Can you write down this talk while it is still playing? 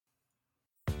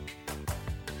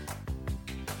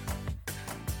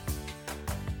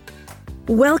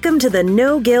Welcome to the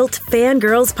No Guilt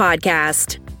Fangirls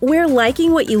podcast, where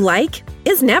liking what you like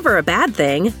is never a bad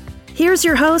thing. Here's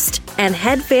your host and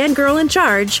head fangirl in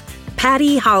charge,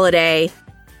 Patty Holiday.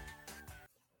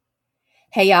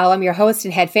 Hey y'all, I'm your host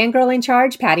and head fangirl in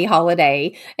charge, Patty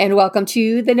Holiday, and welcome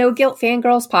to the No Guilt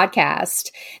Fangirls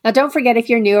podcast. Now, don't forget, if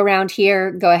you're new around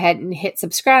here, go ahead and hit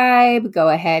subscribe, go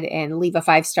ahead and leave a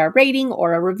 5-star rating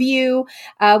or a review.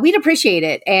 We'd appreciate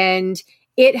it, and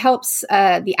it helps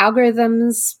the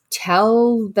algorithms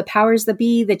tell the powers that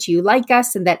be that you like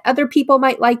us and that other people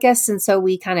might like us, and so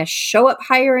we kind of show up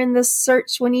higher in the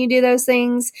search when you do those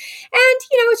things, and,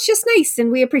 it's just nice,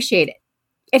 and we appreciate it.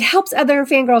 It helps other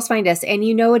fangirls find us, and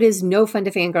it is no fun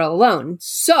to fangirl alone.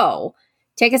 So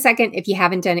take a second if you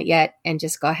haven't done it yet and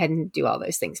just go ahead and do all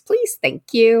those things, please.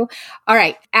 Thank you. All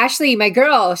right. Ashley, my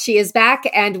girl, she is back,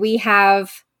 and we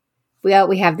have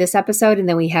this episode, and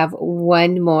then we have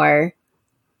one more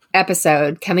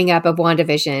episode coming up of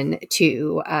WandaVision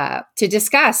to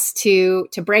discuss, to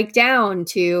break down,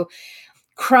 to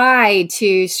cry,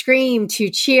 to scream, to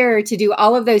cheer, to do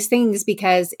all of those things,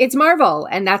 because it's Marvel,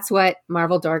 and that's what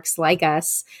Marvel dorks like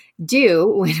us do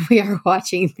when we are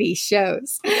watching these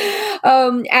shows.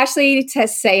 Ashley, to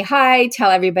say hi,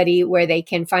 tell everybody where they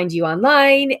can find you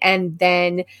online, and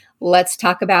then let's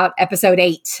talk about episode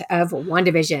 8 of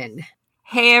WandaVision.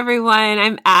 Hey everyone,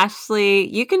 I'm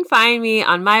Ashley. You can find me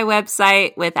on my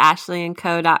website with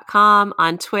ashleyandco.com,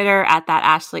 on Twitter at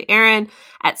 @AshleyAaron,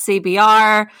 at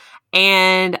CBR,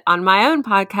 and on my own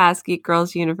podcast, Geek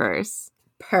Girls Universe.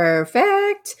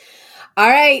 Perfect. All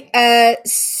right.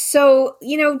 So,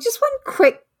 just one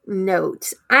quick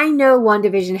note. I know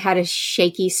WandaVision had a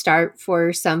shaky start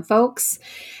for some folks,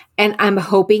 and I'm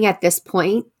hoping at this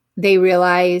point they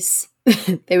realize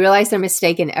their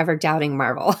mistake in ever doubting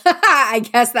Marvel. I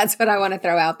guess that's what I want to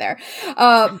throw out there.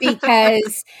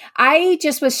 Because I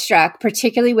just was struck,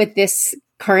 particularly with this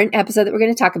current episode that we're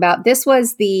going to talk about. This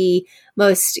was the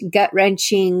most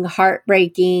gut-wrenching,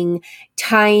 heartbreaking,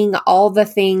 tying all the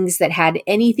things that had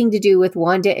anything to do with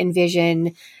Wanda and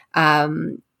Vision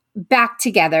back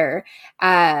together.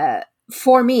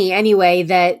 For me, anyway,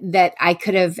 that I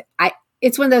could have...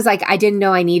 It's one of those, I didn't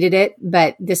know I needed it,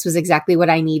 but this was exactly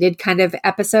what I needed kind of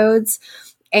episodes.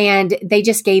 And they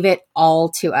just gave it all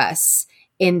to us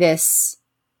in this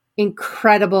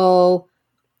incredible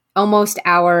almost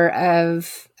hour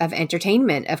of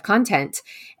entertainment, of content.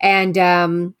 And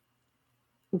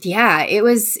it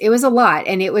was a lot,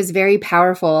 and it was very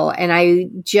powerful. And I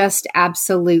just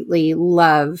absolutely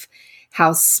love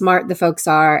how smart the folks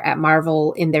are at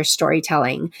Marvel in their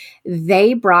storytelling.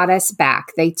 They brought us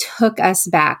back. They took us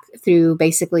back through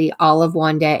basically all of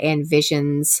Wanda and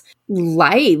Vision's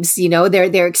lives,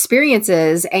 their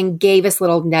experiences, and gave us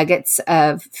little nuggets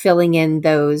of filling in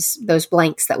those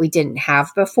blanks that we didn't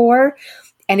have before.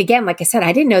 And again, like I said,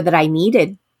 I didn't know that I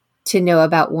needed to know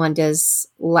about Wanda's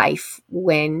life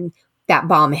when that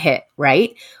bomb hit,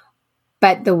 right?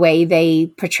 But the way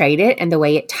they portrayed it and the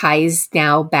way it ties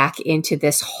now back into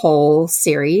this whole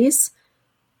series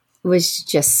was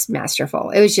just masterful.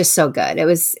 It was just so good. It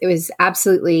was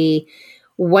absolutely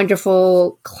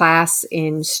wonderful class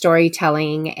in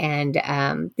storytelling.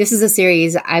 And this is a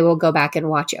series I will go back and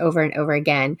watch over and over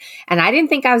again. And I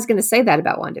didn't think I was going to say that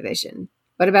about WandaVision.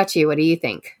 What about you? What do you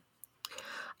think?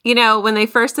 When they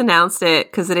first announced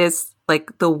it, because it is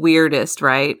like the weirdest,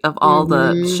 right, of all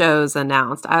the shows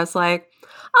announced, I was like,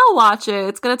 I'll watch it.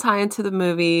 It's going to tie into the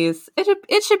movies.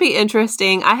 It should be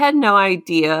interesting. I had no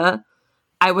idea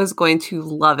I was going to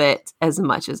love it as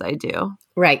much as I do.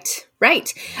 Right.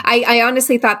 I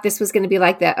honestly thought this was going to be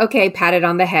like that. Okay, pat it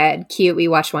on the head. Cute. We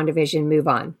watched WandaVision. Move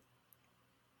on.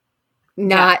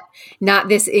 Not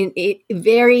this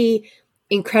very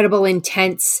incredible,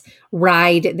 intense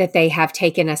ride that they have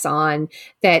taken us on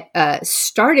that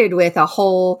started with a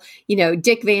whole,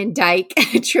 Dick Van Dyke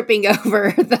tripping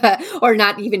over or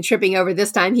not even tripping over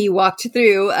this time. He walked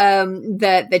through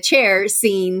the chair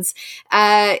scenes.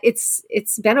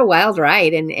 It's been a wild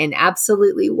ride and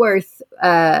absolutely worth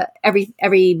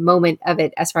every moment of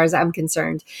it as far as I'm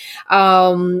concerned.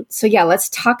 So yeah, let's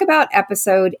talk about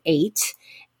episode 8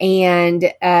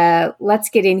 and let's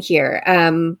get in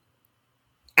here.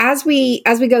 As we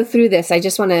go through this, I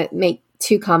just want to make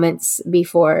 2 comments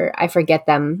before I forget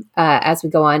them as we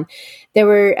go on. There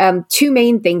were 2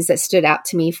 main things that stood out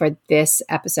to me for this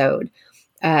episode.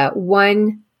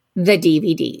 One, the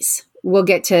DVDs. We'll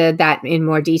get to that in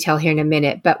more detail here in a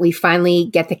minute, but we finally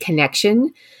get the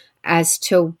connection as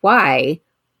to why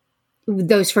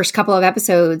those first couple of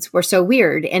episodes were so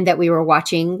weird and that we were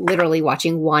literally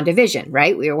watching WandaVision,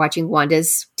 right? We were watching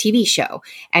Wanda's TV show.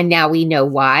 And now we know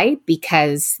why,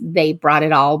 because they brought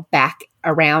it all back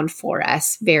around for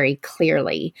us very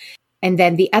clearly. And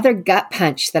then the other gut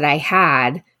punch that I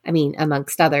had, I mean,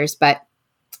 amongst others, but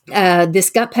this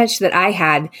gut punch that I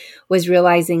had was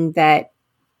realizing that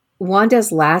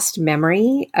Wanda's last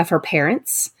memory of her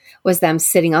parents was them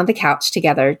sitting on the couch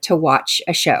together to watch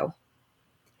a show.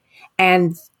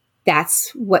 And that's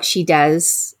what she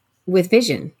does with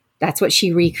Vision. That's what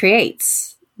she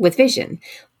recreates with Vision.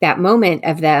 That moment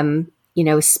of them,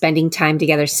 spending time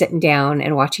together, sitting down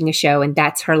and watching a show. And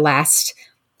that's her last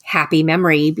happy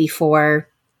memory before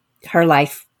her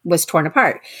life was torn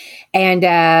apart. And,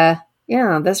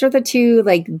 those are the two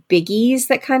biggies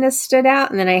that kind of stood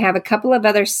out. And then I have a couple of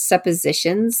other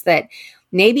suppositions that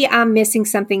maybe I'm missing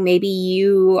something. Maybe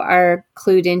you are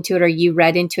clued into it or you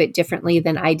read into it differently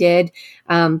than I did.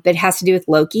 But it has to do with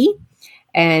Loki.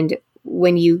 And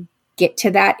when you get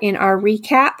to that in our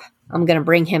recap, I'm going to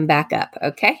bring him back up.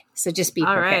 Okay. So just be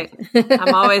prepared. All right.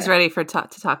 I'm always ready to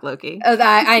talk Loki. Oh,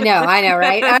 I know.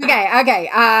 Right? Okay.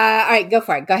 All right. Go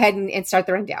for it. Go ahead and start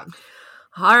the rundown.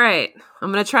 All right.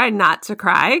 I'm going to try not to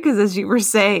cry because as you were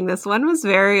saying, this one was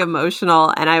very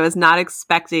emotional and I was not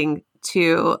expecting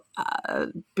to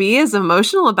be as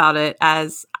emotional about it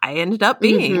as I ended up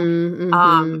being.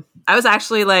 I was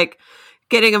actually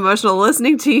getting emotional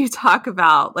listening to you talk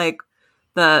about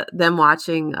them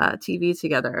watching TV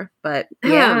together. But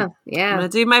yeah. I'm going to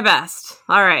do my best.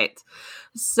 All right.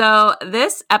 So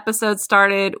this episode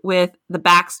started with the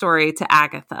backstory to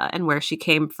Agatha and where she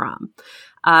came from.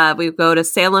 We go to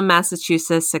Salem,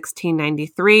 Massachusetts,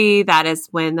 1693. That is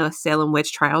when the Salem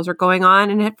witch trials are going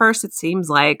on. And at first it seems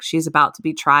like she's about to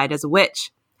be tried as a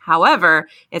witch. However,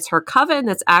 it's her coven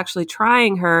that's actually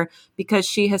trying her because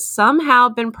she has somehow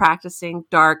been practicing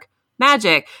dark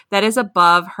magic that is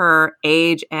above her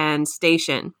age and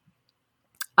station.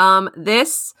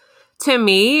 This, to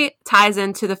me, ties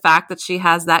into the fact that she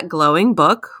has that glowing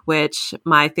book, which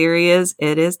my theory is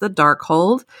it is the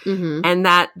Darkhold, and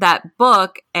that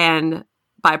book and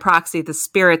by proxy the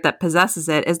spirit that possesses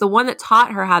it is the one that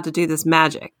taught her how to do this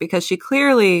magic because she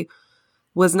clearly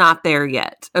was not there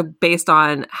yet, based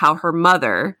on how her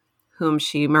mother, whom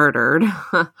she murdered,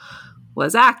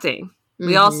 was acting.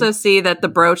 We also see that the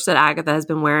brooch that Agatha has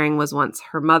been wearing was once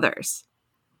her mother's.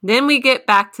 Then we get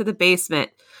back to the basement,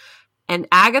 and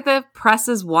Agatha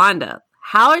presses Wanda.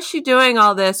 How is she doing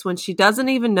all this when she doesn't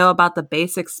even know about the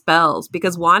basic spells?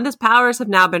 Because Wanda's powers have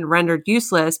now been rendered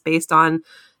useless based on,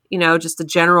 just the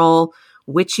general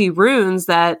witchy runes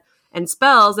and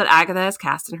spells that Agatha has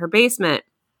cast in her basement.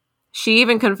 She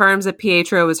even confirms that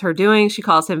Pietro was her doing. She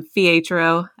calls him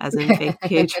Fietro, as in fake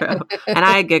Pietro. And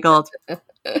I giggled.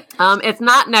 It's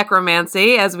not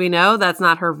necromancy, as we know. That's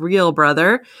not her real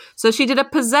brother. So she did a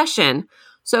possession.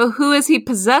 So who is he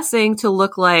possessing to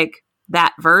look like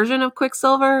that version of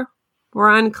Quicksilver?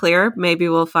 We're unclear. Maybe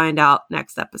we'll find out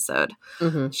next episode.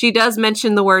 She does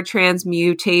mention the word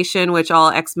transmutation, which all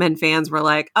X-Men fans were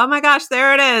like, oh my gosh,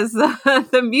 there it is.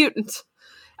 The mutant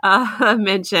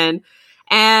mention.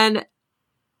 And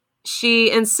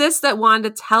she insists that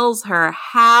Wanda tells her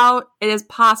how it is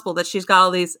possible that she's got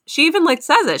all these. She even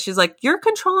says it. She's like, you're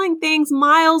controlling things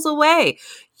miles away.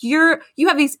 You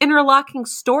have these interlocking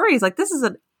stories. This is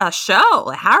a show.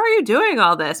 How are you doing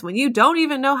all this when you don't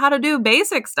even know how to do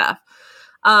basic stuff?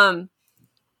 And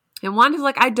Wanda's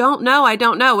like, I don't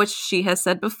know, which she has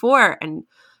said before. And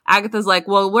Agatha's like,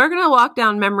 well, we're going to walk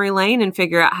down memory lane and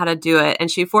figure out how to do it. And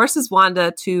she forces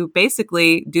Wanda to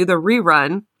basically do the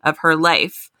rerun of her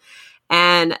life.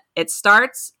 And it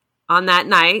starts on that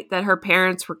night that her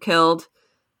parents were killed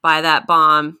by that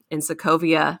bomb in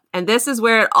Sokovia. And this is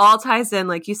where it all ties in,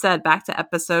 like you said, back to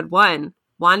episode 1.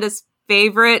 Wanda's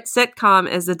favorite sitcom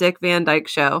is the Dick Van Dyke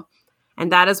Show.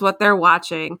 And that is what they're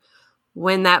watching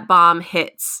when that bomb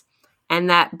hits. And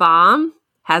that bomb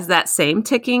has that same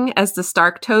ticking as the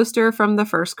Stark toaster from the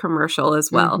first commercial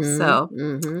as well. So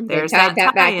there's they tied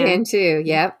that back tie-in. in too.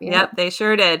 Yep, they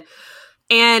sure did.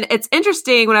 And it's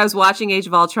interesting, when I was watching Age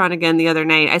of Ultron again the other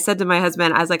night, I said to my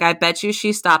husband, I was like, I bet you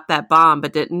she stopped that bomb,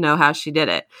 but didn't know how she did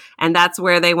it. And that's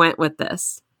where they went with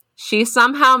this. She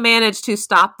somehow managed to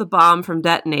stop the bomb from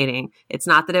detonating. It's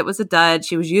not that it was a dud.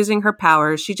 She was using her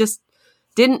powers. She just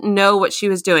didn't know what she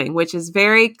was doing, which is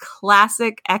very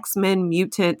classic X-Men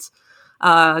mutant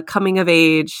coming of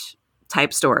age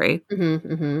type story.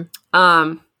 So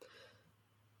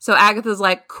Agatha's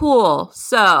like, cool.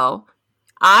 So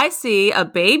I see a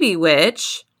baby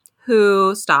witch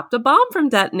who stopped a bomb from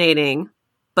detonating.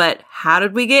 But how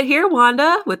did we get here,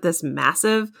 Wanda, with this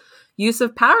massive use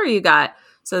of power you got?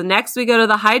 So next we go to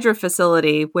the Hydra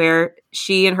facility where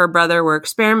she and her brother were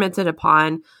experimented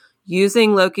upon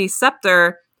using Loki's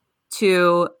scepter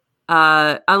to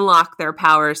unlock their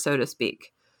powers, so to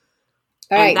speak.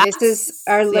 All right, this is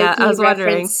our Loki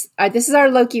reference. This is our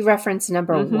Loki reference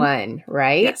number one,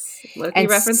 right? Yes, Loki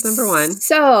reference number one.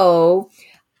 So,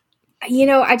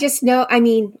 I just know,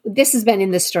 this has been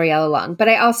in the story all along, but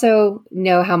I also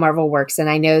know how Marvel works, and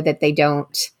I know that they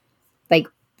don't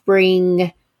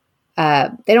bring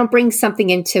something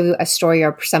into a story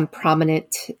or some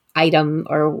prominent item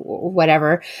or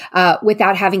whatever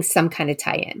without having some kind of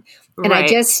tie-in. And I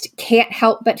just can't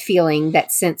help but feeling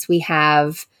that since we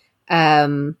have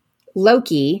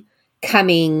Loki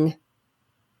coming,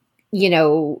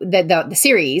 the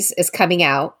series is coming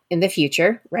out in the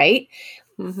future, right?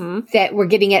 Mm-hmm. That we're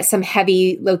getting at some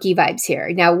heavy Loki vibes here.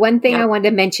 Now, one thing I wanted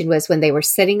to mention was when they were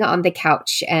sitting on the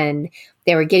couch and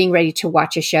they were getting ready to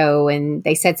watch a show and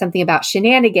they said something about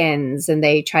shenanigans and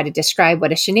they try to describe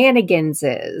what a shenanigans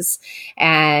is.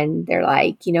 And they're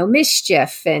like,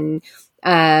 mischief and,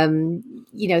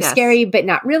 scary, but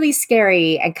not really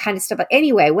scary and kind of stuff. But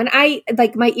anyway, when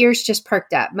my ears just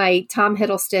perked up, my Tom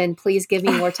Hiddleston, please give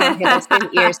me more Tom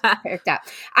Hiddleston ears perked up.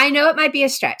 I know it might be a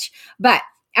stretch, but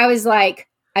I was like,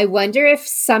 I wonder if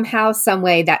somehow, some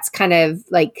way that's kind of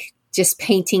just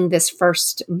painting this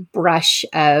first brush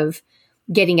of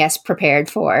getting us prepared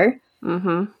for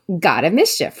God of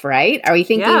Mischief, right? Are we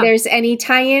thinking there's any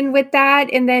tie-in with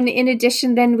that? And then in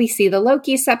addition, then we see the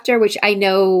Loki scepter, which I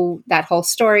know that whole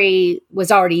story was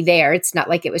already there. It's not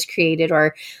like it was created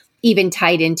or even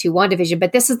tied into WandaVision,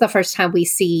 but this is the first time we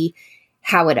see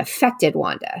how it affected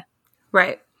Wanda.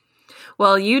 Right.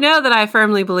 Well, that I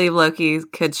firmly believe Loki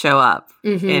could show up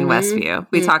in Westview.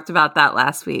 We talked about that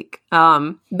last week.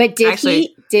 But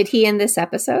did he in this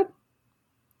episode?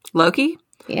 Loki?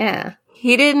 Yeah.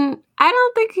 He didn't. I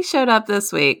don't think he showed up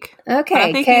this week. Okay.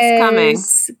 I think he's coming.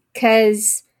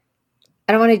 Because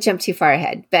I don't want to jump too far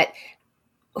ahead, but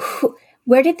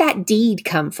where did that deed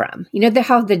come from?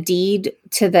 How the deed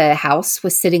to the house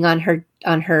was sitting on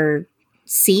her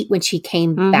seat when she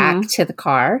came back to the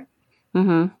car?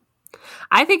 Mm-hmm.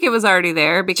 I think it was already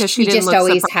there because she didn't just look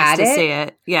always surprised had to it. see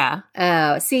it. Yeah.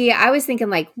 Oh, see, I was thinking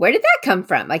where did that come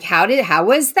from? How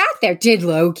was that there? Did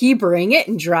Loki bring it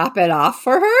and drop it off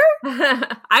for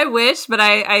her? I wish, but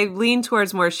I lean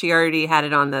towards more she already had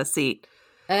it on the seat.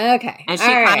 Okay.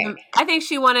 And I think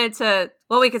she wanted to,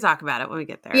 well, we could talk about it when we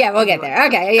get there. Yeah, we'll get there.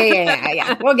 Okay.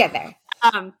 Yeah. We'll get there.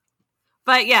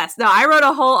 But yes, no, I wrote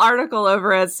a whole article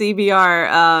over at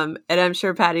CBR, and I'm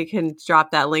sure Patty can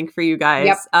drop that link for you guys.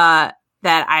 Yep.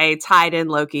 That I tied in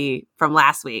Loki from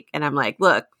last week. And I'm like,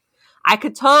 look, I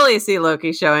could totally see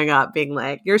Loki showing up being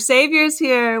like, your savior's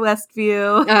here,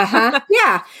 Westview.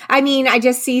 Yeah. I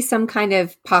just see some kind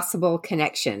of possible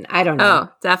connection. I don't know.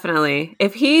 Oh, definitely.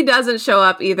 If he doesn't show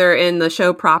up either in the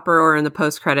show proper or in the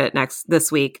post-credit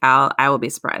this week, I will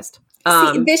be surprised.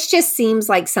 This just seems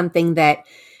like something that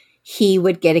he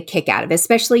would get a kick out of,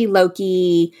 especially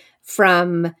Loki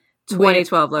from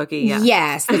 2012 Loki, yeah.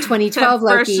 Yes, the 2012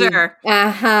 Loki. For sure.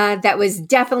 That was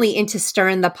definitely into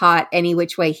stirring the pot any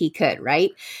which way he could,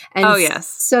 right? And yes.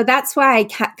 So that's why I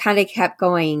kind of kept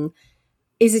going,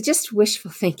 is it just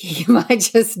wishful thinking? Am I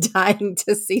just dying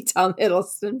to see Tom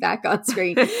Hiddleston back on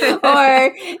screen?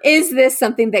 Or is this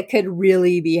something that could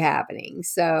really be happening?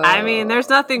 So there's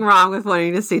nothing wrong with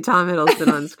wanting to see Tom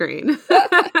Hiddleston on screen.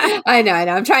 I know.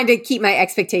 I'm trying to keep my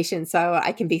expectations so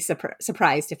I can be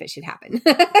surprised if it should happen.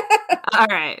 All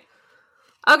right.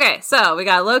 Okay, so we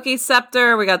got Loki's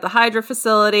scepter. We got the Hydra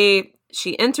facility.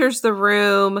 She enters the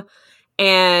room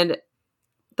and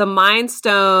the Mind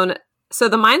Stone... So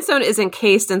the Mind Stone is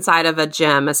encased inside of a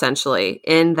gem, essentially,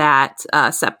 in that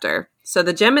scepter. So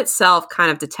the gem itself kind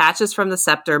of detaches from the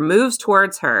scepter, moves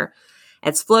towards her.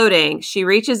 It's floating. She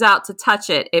reaches out to touch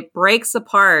it. It breaks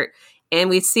apart, and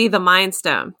we see the Mind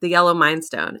Stone, the yellow Mind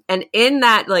Stone. And in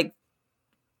that,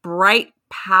 bright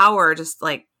power just,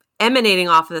 emanating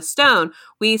off of the stone,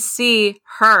 we see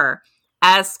her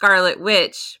as Scarlet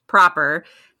Witch proper,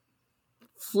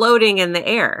 floating in the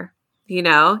air.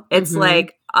 It's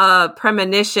like a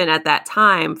premonition at that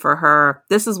time for her.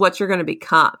 This is what you're going to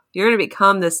become. You're going to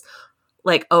become this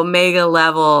Omega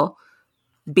level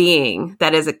being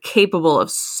that is capable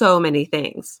of so many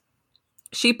things.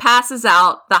 She passes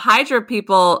out. The Hydra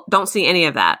people don't see any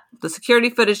of that. The security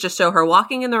footage just show her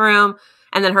walking in the room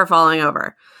and then her falling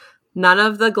over. None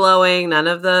of the glowing, none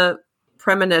of the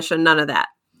premonition, none of that.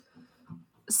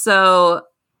 So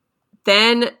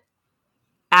then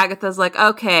Agatha's like,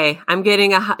 okay, I'm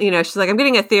getting she's like, I'm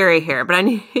getting a theory here, but I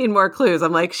need more clues.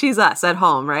 I'm like, she's us at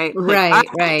home, right?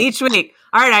 Right. Each week.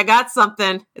 All right, I got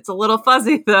something. It's a little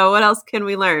fuzzy though. What else can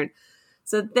we learn?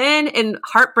 So then in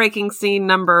heartbreaking scene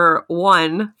number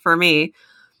 1 for me,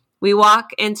 We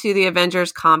walk into the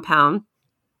Avengers compound.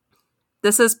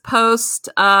 This is post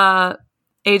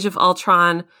Age of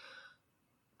Ultron,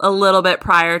 a little bit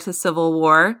prior to Civil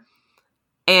War.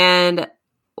 And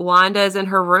Wanda is in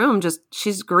her room,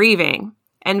 she's grieving.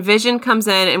 And Vision comes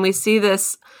in, and we see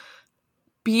this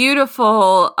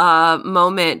beautiful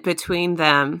moment between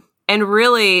them, and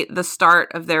really the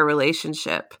start of their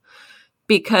relationship,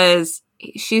 because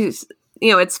she's,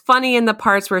 it's funny in the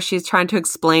parts where she's trying to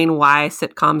explain why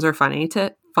sitcoms are funny,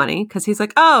 because he's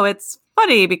like, oh, it's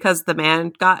funny because the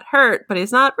man got hurt, but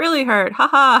he's not really hurt. Ha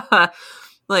ha.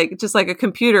 Like, just like a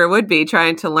computer would be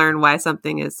trying to learn why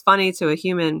something is funny to a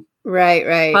human.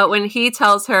 Right. But when he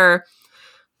tells her,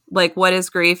 like, what is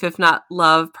grief if not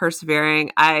love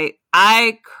persevering, I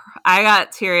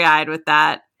got teary-eyed with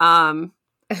that.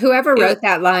 Whoever wrote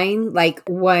that line, like,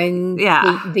 won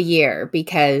the year,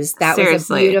 because that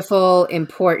was a beautiful,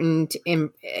 important,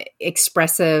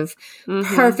 expressive,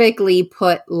 perfectly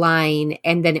put line,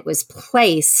 and then it was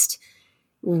placed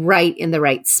right in the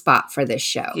right spot for this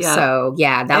show. Yeah. So,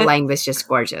 that line was just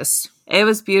gorgeous. It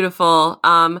was beautiful.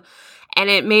 And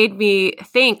it made me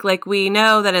think, like, we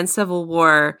know that in Civil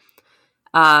War,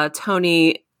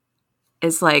 Tony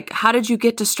is like, how did you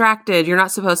get distracted? You're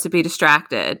not supposed to be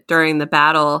distracted during the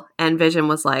battle. And Vision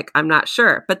was like, I'm not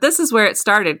sure. But this is where it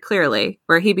started, clearly,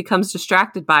 where he becomes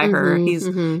distracted by her. He's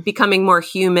becoming more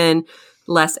human,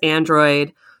 less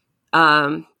android.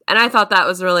 And I thought that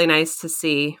was really nice to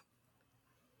see.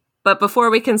 But before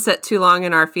we can sit too long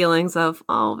in our feelings of,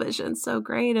 oh, Vision's so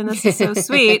great and this is so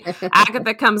sweet,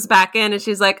 Agatha comes back in and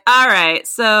she's like, all right,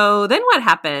 so then what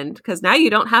happened? Because now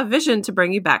you don't have Vision to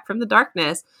bring you back from the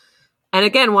darkness. And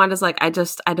again, Wanda's like, I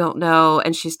don't know.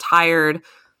 And she's tired.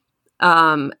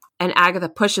 And Agatha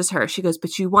pushes her. She goes,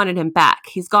 but you wanted him back.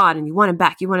 He's gone and you want him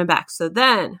back. You want him back. So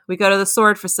then we go to the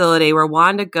sword facility where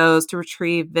Wanda goes to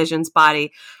retrieve Vision's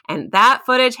body. And that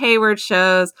footage Hayward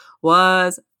shows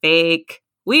was fake.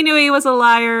 We knew he was a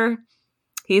liar.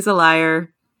 He's a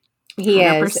liar. He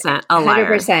 100% is a liar.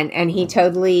 100%. And he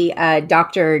totally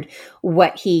doctored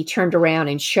what he turned around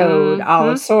and showed all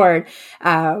of Sword,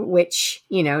 which,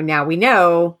 now we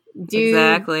know.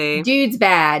 Dude's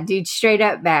bad. Dude's straight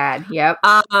up bad. Yep.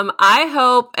 I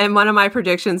hope, and one of my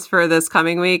predictions for this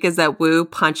coming week is that Wu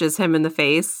punches him in the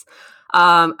face.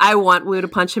 I want Wu to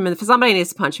punch him in the face. Somebody needs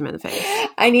to punch him in the face.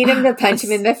 I need him to punch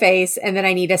him in the face, and then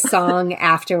I need a song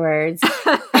afterwards.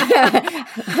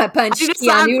 I punched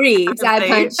Keanu Reeves. I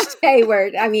punched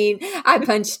Hayward. I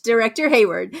punched director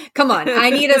Hayward. Come on. I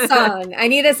need a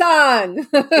song.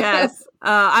 Yes.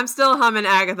 I'm still humming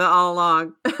Agatha all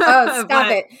along. Oh, stop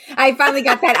it. I finally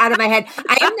got that out of my head.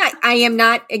 I am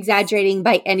not exaggerating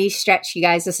by any stretch, you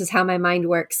guys. This is how my mind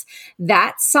works.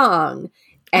 That song,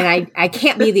 and I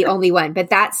can't be the only one, but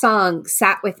that song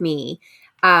sat with me.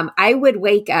 I would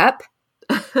wake up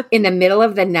in the middle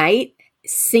of the night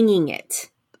singing it.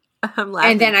 I'm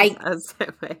laughing. And then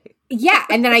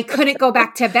and then I couldn't go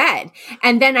back to bed.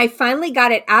 And then I finally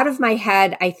got it out of my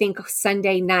head, I think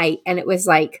Sunday night. And it was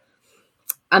like,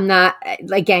 I'm not,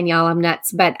 again, y'all, I'm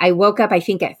nuts. But I woke up, I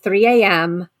think at 3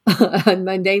 a.m. on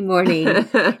Monday morning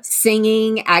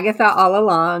singing Agatha All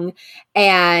Along.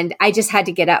 And I just had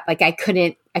to get up. Like I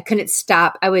couldn't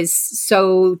stop. I was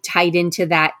so tied into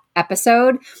that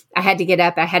episode. I had to get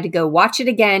up. I had to go watch it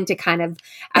again to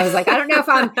I was like, I don't know if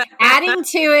I'm adding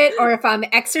to it or if I'm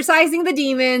exercising the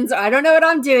demons. Or I don't know what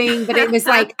I'm doing, but it was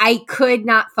like, I could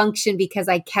not function because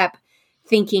I kept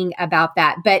thinking about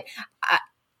that. But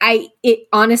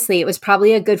honestly, it was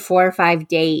probably a good 4 or 5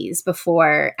 days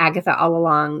before Agatha All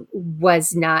Along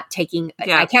was not taking,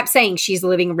 I kept saying she's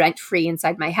living rent free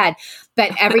inside my head,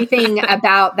 but everything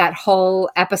about that whole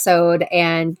episode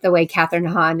and the way Catherine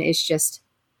Hahn is just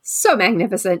so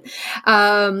magnificent.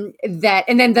 And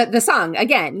then the song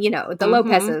again, the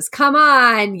Lopez's, come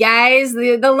on guys,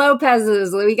 the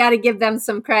Lopez's, we got to give them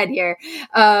some cred here.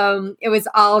 It was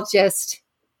all just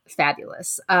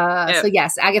fabulous. So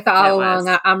yes, Agatha All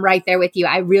Along, I'm right there with you.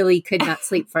 I really could not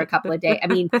sleep for a couple of days.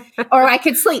 Or I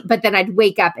could sleep, but then I'd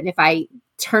wake up, and if I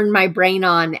turned my brain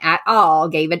on at all,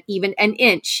 gave it even an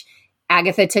inch,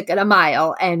 Agatha took it a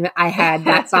mile, and I had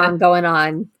that song going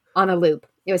on a loop.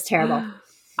 It was terrible.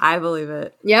 I believe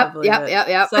it. Yep. So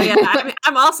yeah,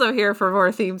 I'm also here for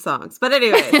more theme songs. But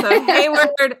anyway,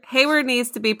 so Hayward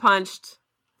needs to be punched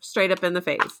straight up in the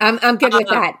face. I'm good with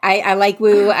that. I like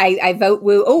Wu. I vote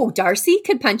Wu. Oh, Darcy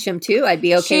could punch him too. I'd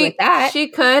be okay with that. She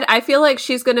could. I feel like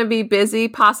she's going to be busy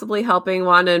possibly helping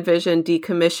Wanda and Vision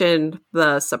decommission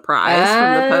the surprise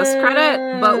from the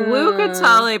post-credit. But Wu could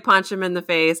totally punch him in the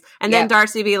face. And then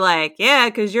Darcy be like, yeah,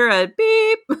 because you're a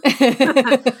beep.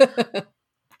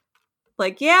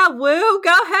 Like, yeah, woo,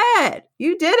 go ahead.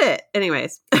 You did it.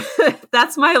 Anyways,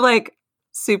 that's my like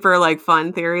super like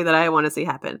fun theory that I want to see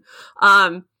happen.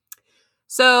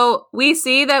 So we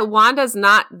see that Wanda's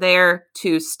not there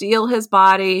to steal his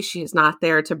body. She's not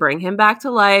there to bring him back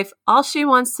to life. All she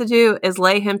wants to do is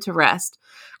lay him to rest,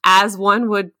 as one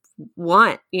would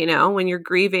want, you know, when you're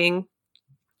grieving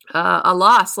a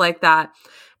loss like that.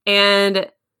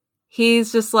 And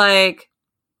he's just like,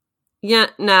 yeah,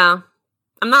 no,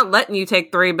 I'm not letting you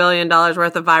take $3 billion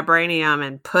worth of vibranium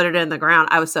and put it in the ground.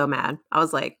 I was so mad. I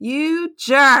was like, you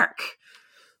jerk.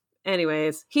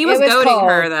 Anyways, he was goading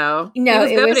her though. No,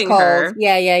 he was goading her.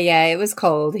 Yeah. It was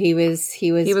cold. He was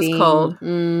cold.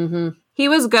 Mm-hmm. He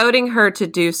was goading her to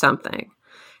do something.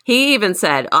 He even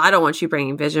said, I don't want you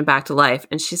bringing Vision back to life.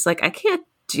 And she's like, I can't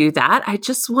do that. I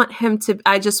just want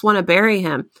to bury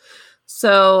him.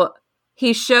 So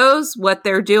he shows what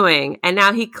they're doing. And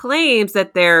now he claims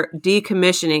that they're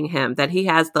decommissioning him, that he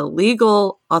has the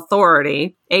legal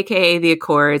authority, AKA the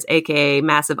Accords, AKA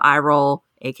massive eye roll,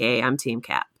 AKA I'm Team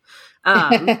Cap.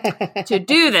 To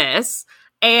do this.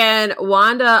 And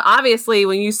Wanda, obviously,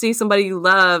 when you see somebody you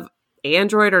love,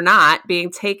 android or not, being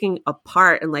taken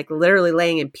apart and like literally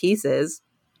laying in pieces,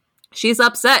 she's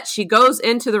upset. She goes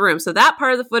into the room. So that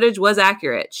part of the footage was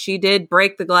accurate. She did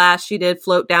break the glass. She did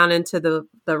float down into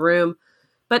the room.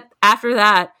 But after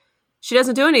that, she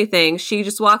doesn't do anything. She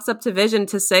just walks up to Vision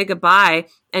to say goodbye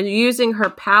and using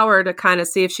her power to kind of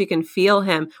see if she can feel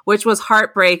him, which was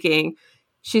heartbreaking.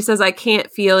 She says, I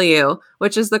can't feel you,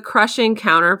 which is the crushing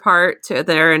counterpart to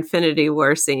their Infinity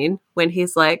War scene when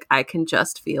he's like, I can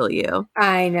just feel you.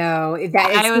 I know. They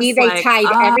tied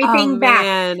everything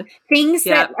back. Things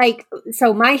that like,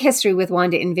 so my history with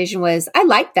Wanda and Vision was I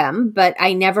liked them, but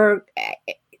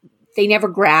they never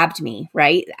grabbed me,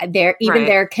 right?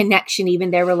 Their connection, even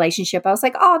their relationship, I was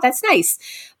like, oh, that's nice.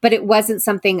 But it wasn't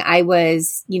something I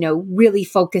was, really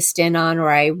focused in on, or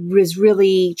I was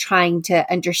really trying to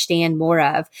understand more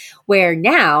of. Where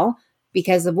now,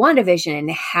 because of WandaVision and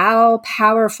how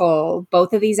powerful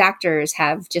both of these actors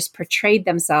have just portrayed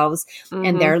themselves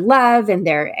and their love and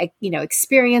their,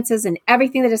 experiences and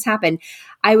everything that has happened,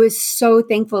 I was so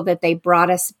thankful that they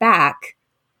brought us back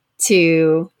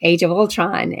to Age of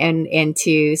Ultron and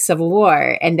to Civil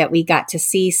War, and that we got to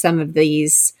see some of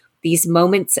these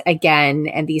moments again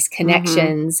and these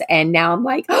connections. And now I'm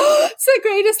like, oh, it's the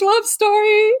greatest love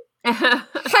story.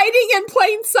 Hiding in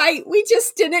plain sight. We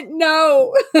just didn't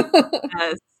know.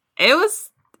 Yes.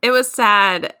 It was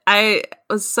sad. I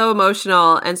was so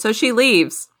emotional. And so she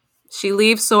leaves. She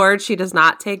leaves S.W.O.R.D. She does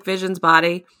not take Vision's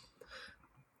body.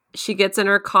 She gets in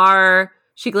her car.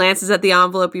 She glances at the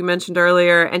envelope you mentioned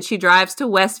earlier, and she drives to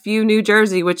Westview, New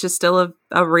Jersey, which is still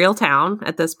a real town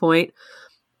at this point.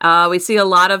 We see a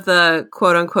lot of the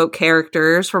quote-unquote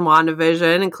characters from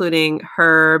WandaVision, including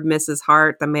her, Mrs.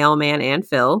 Hart, the mailman, and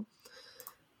Phil.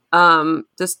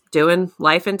 Just doing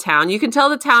life in town. You can tell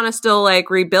the town is still like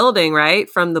rebuilding, right?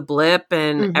 From the blip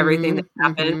and everything that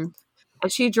happened.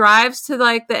 And she drives to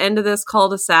like the end of this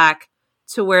cul-de-sac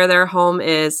to where their home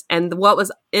is. And what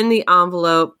was in the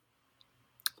envelope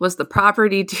was the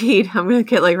property deed. I'm going to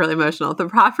get like really emotional. The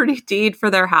property deed for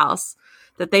their house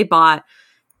that they bought.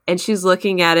 And she's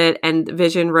looking at it, and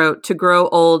Vision wrote, to grow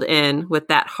old in, with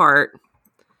that heart.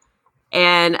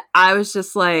 And I was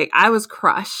just like, I was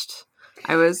crushed.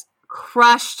 I was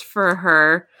crushed for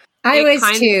her. I was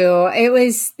too.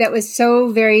 That was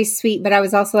so very sweet. But I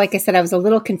was also, like I said, I was a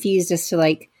little confused as to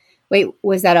like, wait,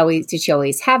 did she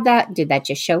always have that? Did that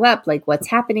just show up? Like, what's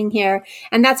happening here?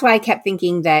 And that's why I kept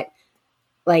thinking that,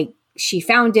 like, she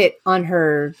found it on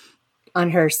her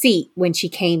seat when she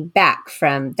came back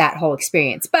from that whole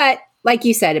experience. But like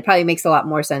you said, it probably makes a lot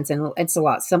more sense, and it's a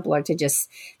lot simpler to just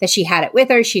that she had it with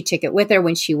her. She took it with her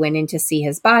when she went in to see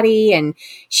his body, and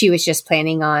she was just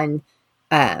planning on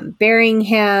burying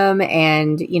him,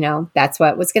 and that's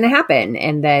what was going to happen.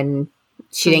 And then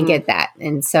she didn't get that,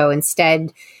 and so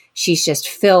instead, she's just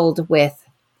filled with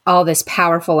all this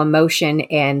powerful emotion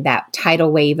and that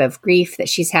tidal wave of grief that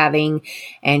she's having.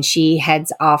 And she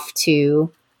heads off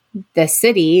to the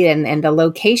city and the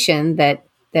location that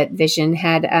Vision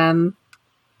had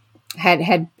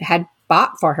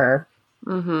bought for her.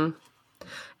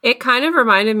 It kind of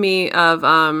reminded me of,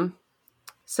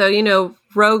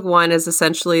 Rogue One is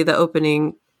essentially the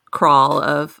opening crawl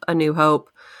of A New Hope.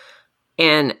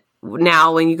 And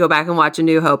now when you go back and watch A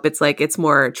New Hope, it's like it's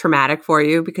more traumatic for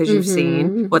you because you've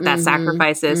seen what that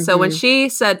sacrifice is. So when she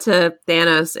said to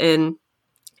Thanos in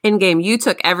Endgame, you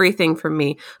took everything from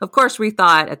me. Of course, we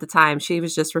thought at the time she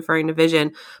was just referring to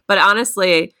Vision. But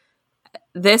honestly,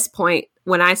 this point,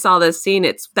 when I saw this scene,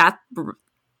 it's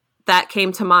that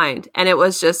came to mind. And it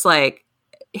was just like,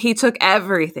 he took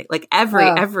everything, like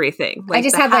everything. Like I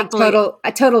just had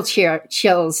total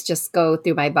chills just go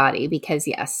through my body because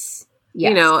yes,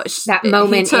 you know, that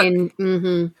moment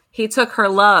he took her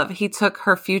love, he took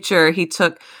her future, he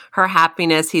took her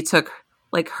happiness, he took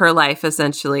like her life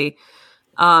essentially.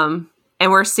 And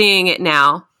we're seeing it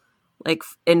now, like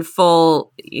in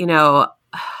full, you know,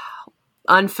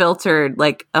 unfiltered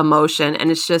like emotion.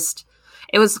 And it's just,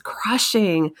 it was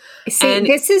crushing. See,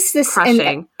 this crushing.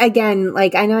 And again,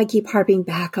 like I know I keep harping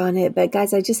back on it, but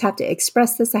guys, I just have to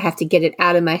express this. I have to get it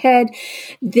out of my head.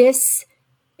 This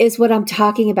is what I'm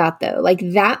talking about though. Like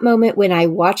that moment when I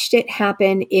watched it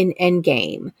happen in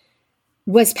Endgame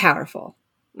was powerful.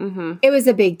 Mm-hmm. It was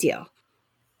a big deal.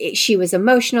 She was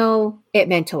emotional. It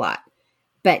meant a lot.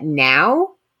 But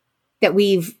now that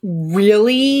we've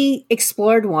really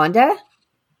explored Wanda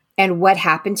and what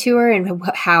happened to her and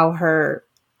how her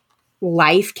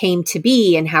life came to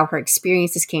be and how her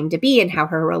experiences came to be and how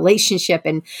her relationship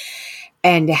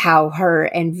and how her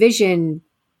and Vision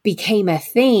became a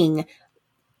thing.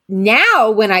 Now,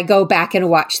 when I go back and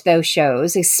watch those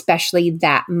shows, especially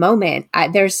that moment, I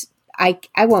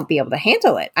won't be able to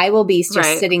handle it. I will be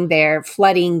just sitting there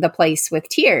flooding the place with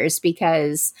tears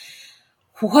because,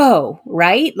 whoa,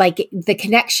 right? Like the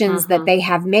connections that they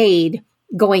have made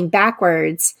going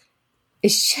backwards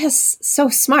is just so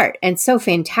smart and so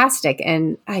fantastic.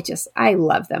 And I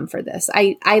love them for this.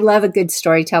 I love a good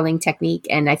storytelling technique.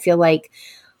 And I feel like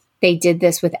they did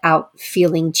this without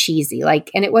feeling cheesy. Like,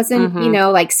 and it wasn't, you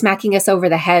know, like smacking us over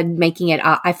the head, making it,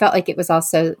 I felt like it was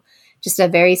also just a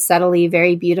very subtly,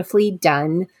 very beautifully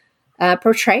done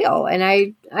portrayal. And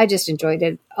I just enjoyed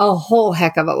it a whole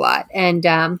heck of a lot. And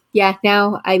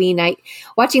now, I mean,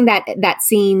 watching that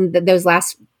scene, those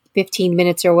last 15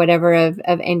 minutes or whatever of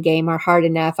Endgame are hard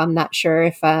enough. I'm not sure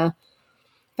if I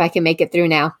can make it through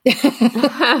now.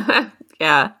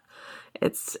 Yeah,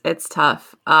 it's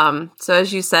tough. So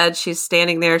as you said, she's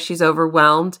standing there, she's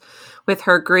overwhelmed with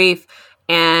her grief,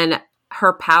 and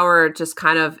her power just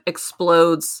kind of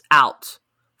explodes out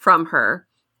from her.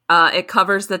 It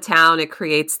covers the town. It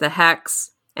creates the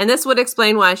hex. And this would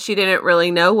explain why she didn't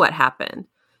really know what happened,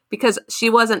 because she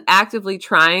wasn't actively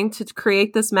trying to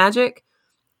create this magic.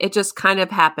 It just kind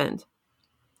of happened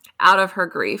out of her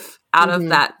grief, out of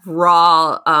that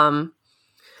raw,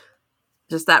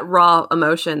 just that raw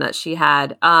emotion that she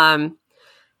had.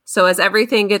 So as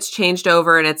everything gets changed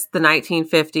over and it's the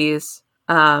 1950s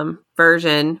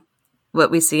version, what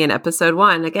we see in episode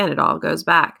 1, again, it all goes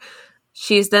back.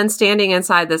 She's then standing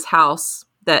inside this house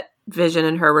that Vision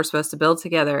and her were supposed to build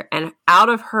together. And out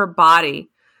of her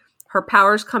body, her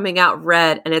power's coming out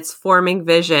red, and it's forming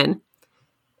Vision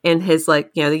in his,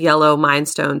 like, you know, the yellow Mind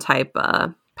Stone type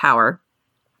power.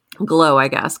 Glow, I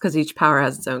guess, because each power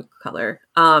has its own color.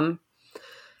 And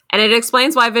it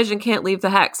explains why Vision can't leave the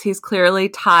hex. He's clearly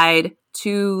tied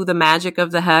to the magic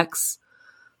of the hex.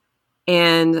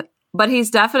 But he's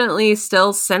definitely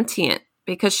still sentient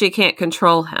because she can't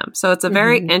control him. So it's a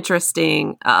very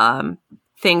interesting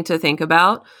thing to think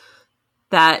about,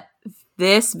 that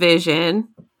this Vision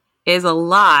is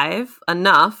alive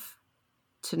enough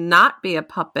to not be a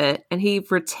puppet, and he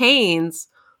retains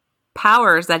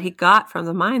powers that he got from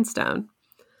the Mind Stone.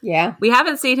 Yeah. We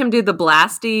haven't seen him do the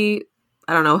blasty,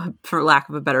 I don't know, for lack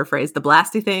of a better phrase, the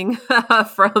blasty thing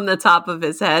from the top of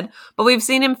his head, but we've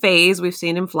seen him phase, we've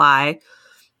seen him fly.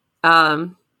 So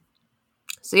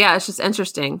yeah, it's just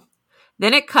interesting.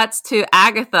 Then it cuts to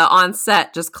Agatha on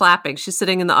set, just clapping. She's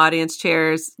sitting in the audience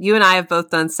chairs. You and I have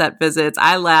both done set visits.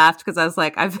 I laughed because I was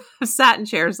like, I've sat in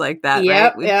chairs like that.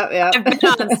 Yep, right? Yep. I've been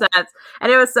on sets.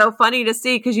 And it was so funny to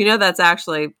see because, you know, that's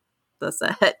actually the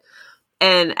set.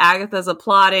 And Agatha's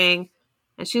applauding.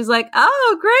 And she's like,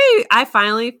 oh, great. I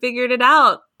finally figured it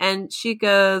out. And she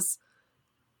goes,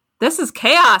 this is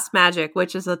chaos magic,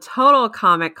 which is a total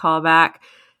comic callback.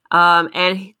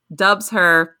 And he dubs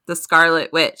her the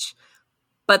Scarlet Witch.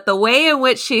 But the way in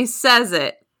which she says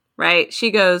it, right?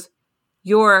 She goes,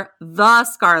 you're the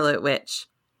Scarlet Witch.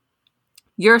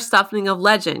 You're something of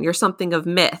legend. You're something of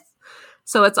myth.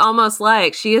 So it's almost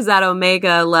like she is that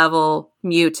Omega level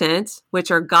mutant, which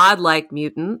are godlike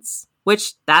mutants,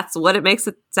 which that's what it makes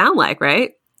it sound like,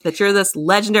 right? That you're this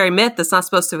legendary myth that's not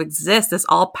supposed to exist, this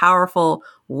all-powerful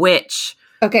witch.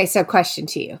 Okay, so question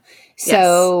to you.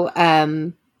 So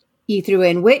you threw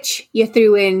in witch, you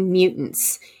threw in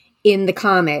mutants. In the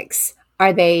comics,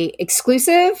 are they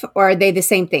exclusive or are they the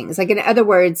same things? Like, in other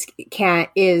words,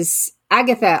 is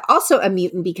Agatha also a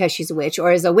mutant because she's a witch,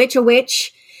 or is a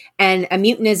witch and a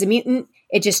mutant is a mutant?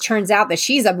 It just turns out that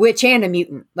she's a witch and a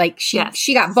mutant. Like she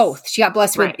got both. She got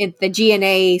blessed with the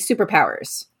GNA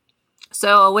superpowers.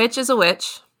 So a witch is a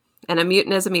witch and a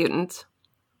mutant is a mutant.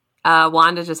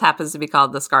 Wanda just happens to be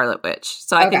called the Scarlet Witch.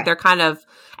 So I think they're kind of,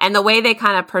 and the way they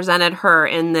kind of presented her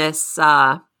in this,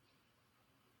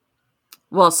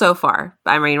 well, so far,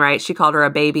 I mean, right? She called her a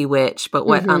baby witch, but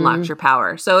what unlocks your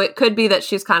power? So it could be that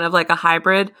she's kind of like a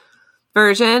hybrid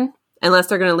version, unless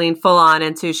they're going to lean full on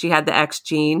into she had the X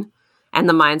gene and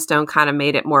the Mind Stone kind of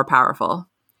made it more powerful.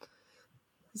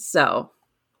 So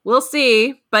we'll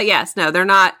see. But yes, no, they're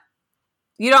not.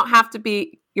 You don't have to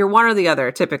be. You're one or the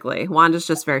other, typically. Wanda's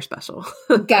just very special.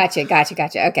 Gotcha.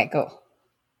 Okay, cool.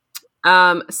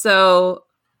 So,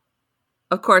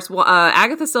 of course,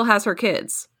 Agatha still has her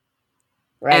kids.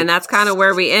 Right. And that's kind of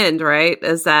where we end, right?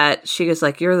 Is that she is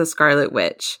like, you're the Scarlet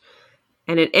Witch.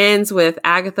 And it ends with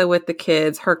Agatha with the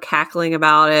kids, her cackling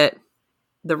about it,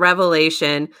 the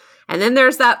revelation. And then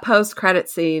there's that post-credit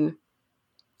scene.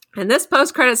 And this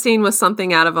post-credit scene was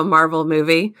something out of a Marvel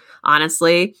movie,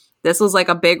 honestly. This was like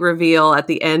a big reveal at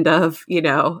the end of,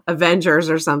 Avengers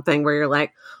or something where you're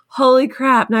like, holy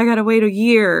crap, now I got to wait a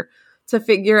year to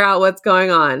figure out what's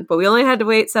going on. But we only had to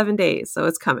wait 7 days, so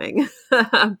it's coming.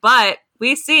 But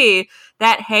we see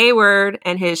that Hayward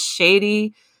and his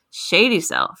shady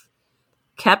self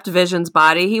kept Vision's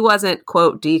body. He wasn't,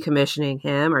 quote, decommissioning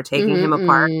him or taking him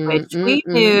apart, which we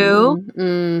knew.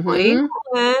 We knew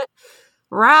it.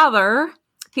 Rather,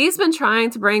 he's been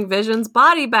trying to bring Vision's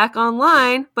body back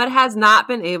online, but has not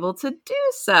been able to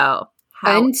do so.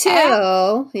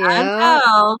 Until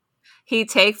he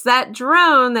takes that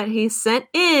drone that he sent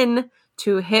in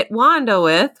to hit Wanda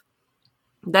with,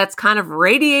 that's kind of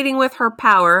radiating with her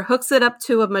power, hooks it up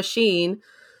to a machine,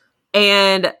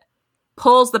 and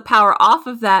pulls the power off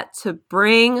of that to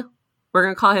bring, we're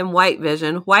going to call him White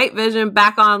Vision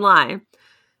back online.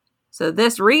 So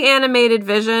this reanimated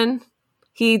Vision,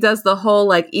 he does the whole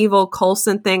like evil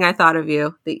Coulson thing. I thought of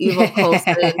you, the evil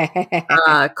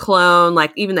Coulson clone,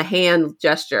 like even the hand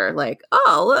gesture, like,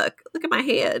 oh, look at my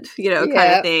hand, kind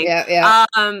of thing. Yeah.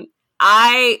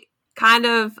 I kind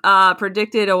of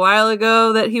predicted a while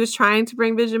ago that he was trying to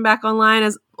bring Vision back online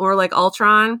or like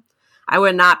Ultron. I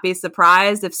would not be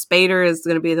surprised if Spader is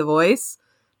going to be the voice.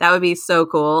 That would be so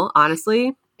cool,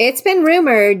 honestly. It's been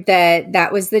rumored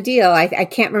that was the deal. I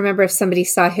can't remember if somebody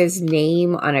saw his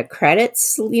name on a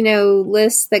credits,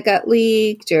 list that got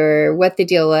leaked or what the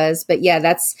deal was. But yeah,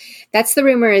 that's the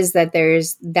rumor, is that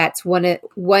that's one of,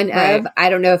 I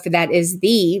don't know if that is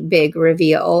the big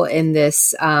reveal in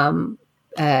this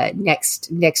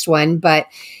next one, but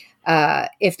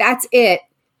if that's it,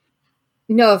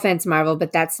 no offense, Marvel,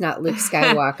 but that's not Luke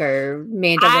Skywalker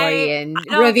Mandalorian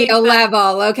reveal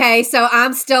level. Okay, so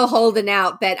I'm still holding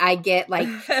out that I get like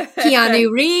Keanu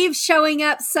Reeves showing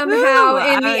up somehow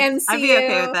in the MCU. I'd be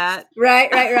okay with that.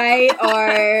 Right.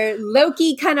 Or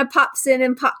Loki kind of pops in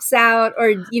and pops out,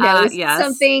 or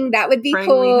something that would be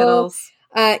cool.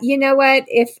 You know what?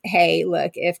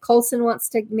 If Coulson wants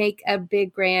to make a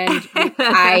big brand,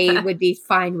 I would be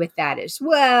fine with that as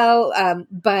well.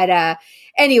 But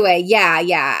anyway,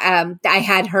 I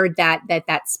had heard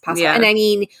that's possible. Yeah. And I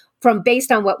mean,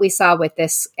 based on what we saw with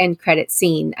this end credit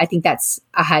scene, I think that's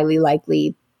a highly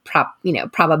likely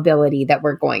probability that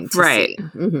we're going to see.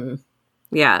 Mm-hmm.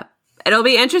 Yeah. It'll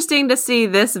be interesting to see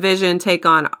this Vision take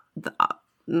on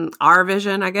our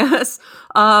Vision, I guess.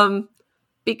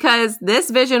 Because this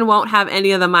Vision won't have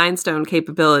any of the Mind Stone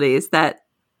capabilities that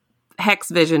Hex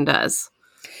Vision does.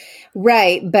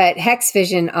 Right, but Hex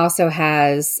Vision also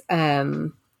has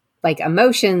like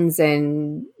emotions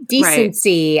and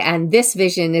decency, and this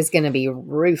Vision is going to be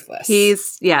ruthless.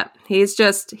 He's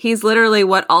literally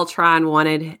what Ultron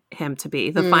wanted him to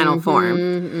be, the final form.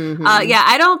 Mm-hmm.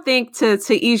 I don't think,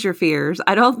 to ease your fears,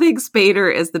 I don't think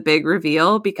Spader is the big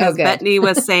reveal, because Bettany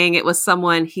was saying it was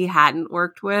someone he hadn't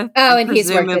worked with. Oh, and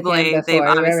he's worked with him before. They've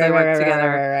obviously worked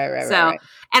together. Right.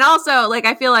 And also, like,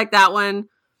 I feel like that one,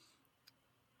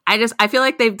 I feel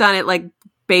like they've done it like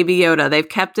Baby Yoda. They've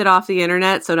kept it off the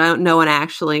internet, so no one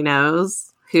actually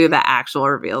knows who the actual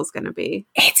reveal is going to be.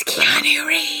 It's Keanu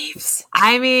Reeves.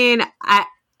 I mean,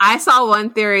 I saw one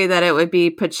theory that it would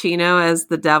be Pacino as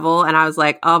the devil, and I was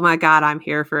like, oh my God, I'm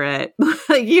here for it.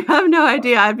 Like, you have no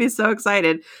idea. I'd be so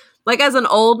excited. Like, as an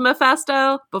old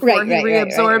Mephisto, before he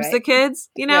reabsorbs the kids,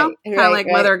 kind of like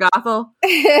Mother Gothel.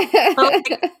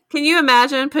 Like, can you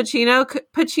imagine Pacino?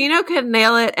 Pacino could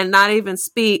nail it and not even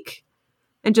speak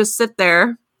and just sit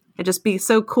there and just be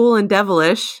so cool and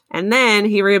devilish. And then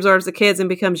he reabsorbs the kids and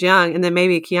becomes young. And then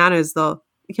maybe Keanu's the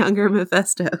younger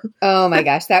Mephisto. Oh my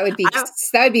gosh, that would be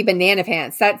banana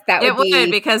pants. That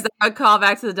would because that would call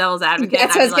back to the devil's advocate.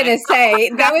 That's what I was going to say.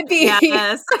 That would be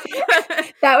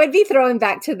that would be throwing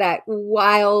back to that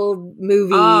wild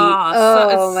movie.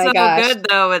 Oh my gosh, good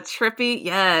though. It's trippy.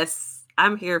 Yes.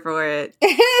 I'm here for it.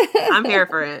 I'm here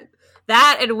for it.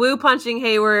 That and Wu punching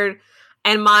Hayward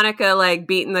and Monica like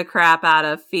beating the crap out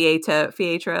of Fietro.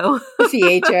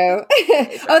 Fietro.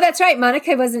 Oh, that's right.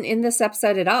 Monica wasn't in this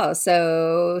episode at all.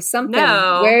 So something.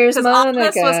 No, where's Monica? All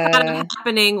this was kind of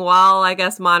happening while I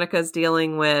guess Monica's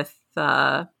dealing with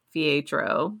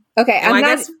Fietro. Okay,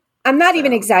 I'm not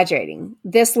even exaggerating.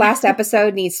 This last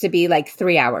episode needs to be like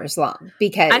 3 hours long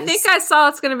because I think I saw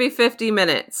it's going to be 50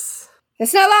 minutes.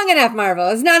 It's not long enough, Marvel.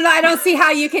 It's not. I don't see how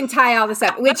you can tie all this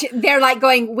up. Which they're like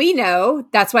going, we know.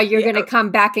 That's why you're going to come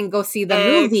back and go see the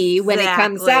movie when it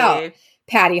comes out.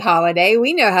 Patty Holiday,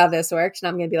 we know how this works. And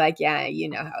I'm going to be like, yeah, you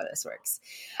know how this works.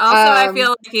 Also, I feel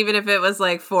like even if it was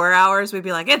like 4 hours, we'd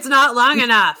be like, it's not long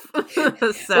enough.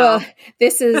 So. Well,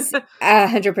 this is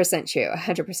 100% true.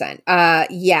 100%.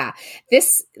 Yeah.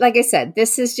 This, like I said,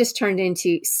 this has just turned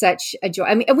into such a joy.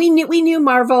 I mean, we knew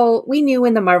Marvel, we knew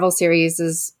when the Marvel series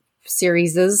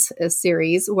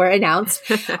were announced,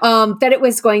 that it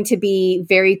was going to be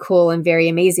very cool and very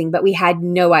amazing, but we had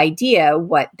no idea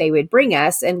what they would bring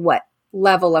us and what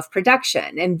level of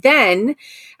production. And then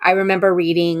I remember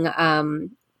reading,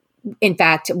 in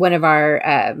fact, one of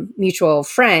our mutual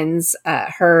friends,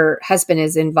 her husband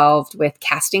is involved with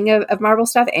casting of Marvel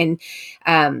stuff. And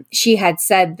she had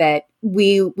said that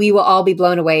we will all be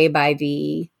blown away by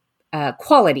the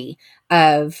quality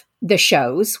of the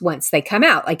shows once they come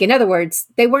out. Like, in other words,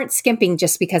 they weren't skimping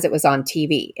just because it was on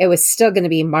TV. It was still going to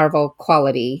be Marvel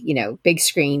quality, big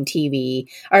screen TV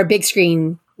or big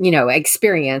screen,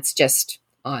 experience just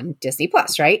on Disney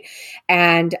Plus. Right.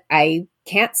 And I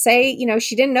can't say,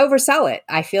 she didn't oversell it.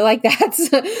 I feel like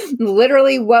that's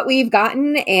literally what we've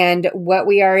gotten and what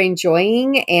we are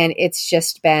enjoying. And it's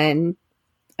just been,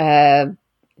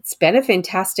 it's been a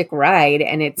fantastic ride,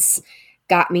 and it's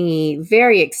got me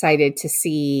very excited to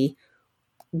see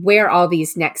where all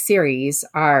these next series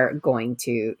are going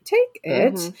to take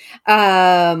it.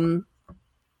 Mm-hmm.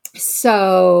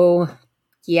 So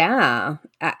yeah.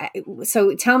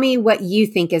 So tell me what you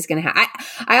think is going to happen.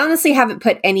 I honestly haven't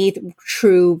put any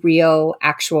true, real,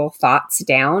 actual thoughts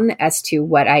down as to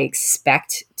what I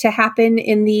expect to happen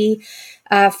in the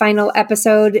final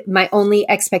episode. My only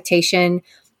expectation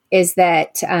is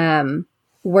that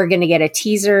we're going to get a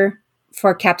teaser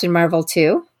for Captain Marvel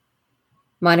 2.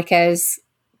 Monica's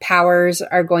powers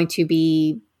are going to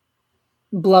be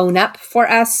blown up for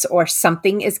us, or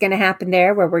something is going to happen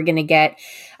there where we're going to get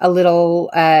a little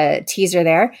teaser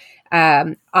there.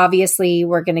 Obviously,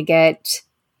 we're going to get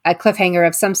a cliffhanger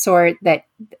of some sort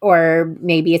or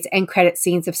maybe it's end credit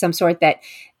scenes of some sort that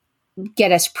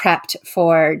get us prepped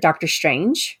for Doctor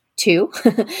Strange 2.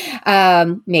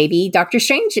 Maybe Doctor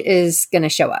Strange is going to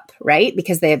show up, right?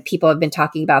 Because the people have been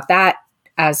talking about that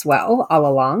as well all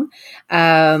along.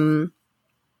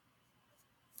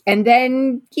 And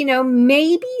then,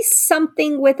 maybe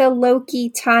something with a Loki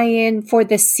tie-in for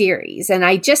the series. And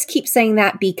I just keep saying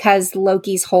that because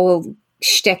Loki's whole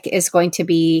shtick is going to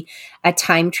be a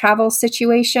time travel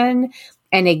situation.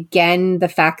 And again, the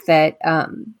fact that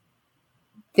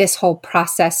this whole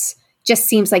process just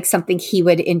seems like something he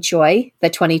would enjoy. The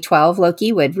 2012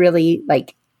 Loki would really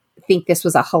think this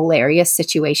was a hilarious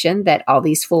situation that all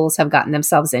these fools have gotten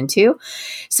themselves into.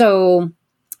 So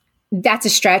that's a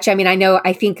stretch. I mean,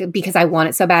 I think because I want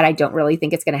it so bad, I don't really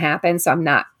think it's going to happen. So I'm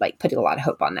not putting a lot of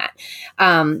hope on that.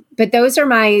 But those are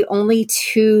my only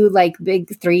two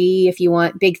big three, if you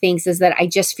want, big things, is that I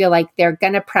just feel like they're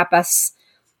going to prep us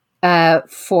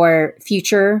for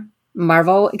future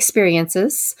Marvel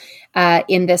experiences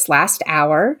in this last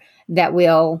hour that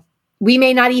we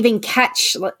may not even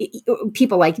catch.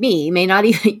 People like me may not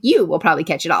even, you will probably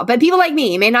catch it all, but people like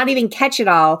me may not even catch it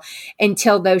all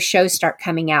until those shows start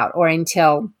coming out, or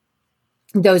until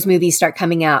those movies start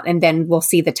coming out. And then we'll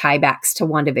see the tiebacks to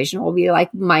WandaVision. We'll be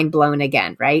mind blown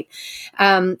again. Right.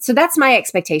 So that's my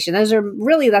expectation.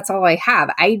 That's all I have.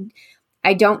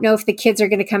 I don't know if the kids are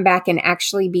going to come back and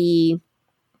actually be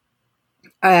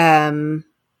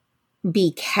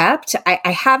kept.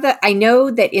 I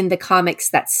know that in the comics,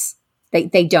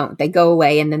 they don't. They go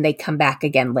away and then they come back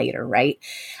again later, right?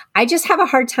 I just have a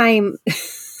hard time,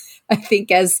 I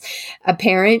think, as a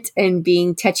parent and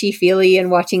being touchy-feely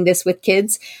and watching this with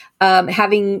kids,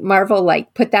 having Marvel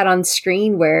put that on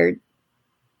screen where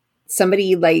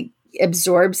somebody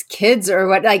absorbs kids or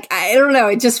what. I don't know.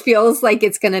 It just feels like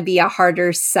it's going to be a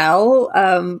harder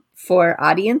sell for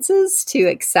audiences to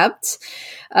accept.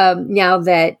 Now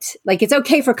that it's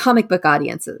okay for comic book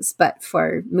audiences, but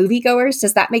for moviegoers,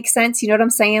 does that make sense? You know what I'm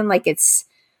saying?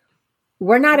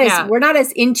 We're not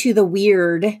as into the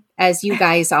weird as you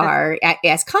guys are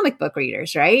as comic book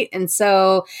readers, right? And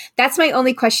so that's my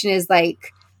only question is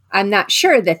I'm not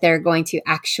sure that they're going to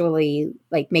actually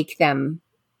like make them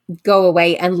go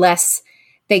away unless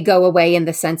they go away in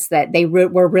the sense that they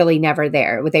were really never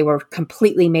there. They were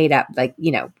completely made up. Like,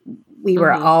 you know, we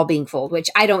were all being fooled, which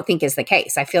I don't think is the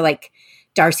case. I feel like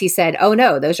Darcy said, "Oh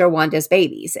no, those are Wanda's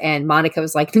babies." And Monica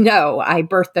was like, "No, I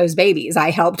birthed those babies. I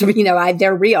helped, you know,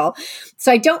 they're real."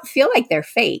 So I don't feel like they're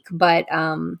fake, but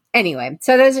anyway,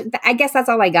 so I guess that's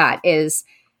all I got is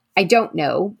I don't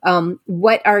know.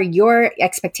 What are your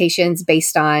expectations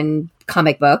based on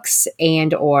comic books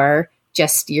and or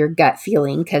just your gut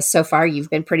feeling? Because so far you've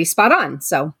been pretty spot on.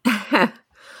 So,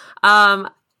 all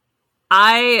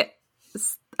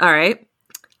right.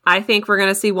 I think we're going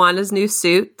to see Wanda's new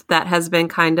suit that has been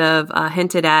kind of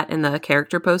hinted at in the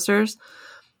character posters.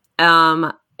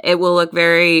 It will look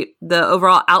the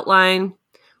overall outline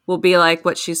will be like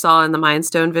what she saw in the Mind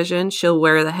Stone vision. She'll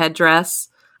wear the headdress.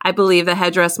 I believe the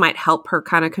headdress might help her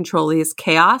kind of control these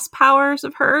chaos powers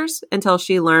of hers until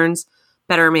she learns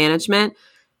better management.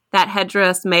 That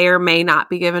headdress may or may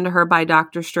not be given to her by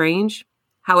Doctor Strange.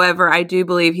 However, I do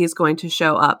believe he's going to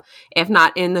show up, if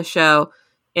not in the show,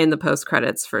 in the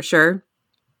post-credits for sure.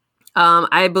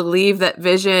 I believe that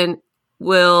Vision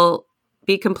will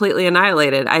be completely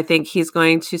annihilated. I think he's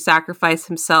going to sacrifice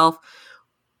himself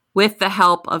with the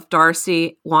help of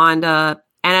Darcy, Wanda,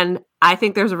 and I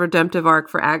think there's a redemptive arc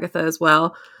for Agatha as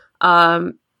well.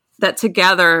 That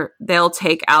together they'll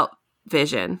take out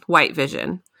Vision, White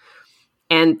Vision.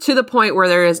 And to the point where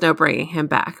there is no bringing him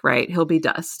back, right? He'll be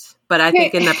dust. But I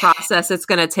think in the process, it's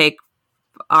going to take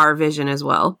our Vision as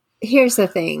well. Here's the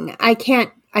thing. I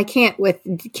can't with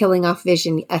killing off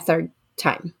Vision a third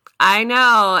time. I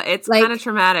know. It's like, kind of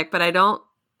traumatic, but I don't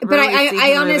really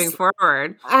see him moving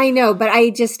forward. I know, but I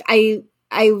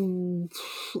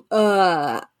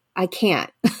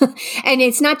can't. And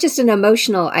it's not just an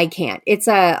emotional I can't. It's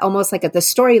almost like the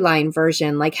storyline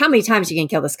version. Like, how many times you can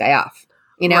kill this guy off?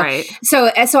 You know? Right. So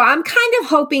I'm kind of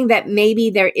hoping that maybe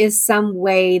there is some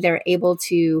way they're able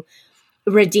to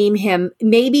redeem him.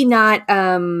 Maybe not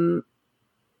in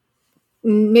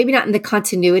the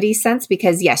continuity sense,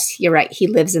 because yes, you're right. He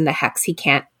lives in the hex. He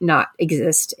can't not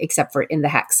exist except for in the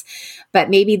hex. But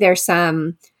maybe there's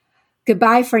some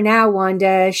goodbye for now,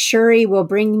 Wanda. Shuri will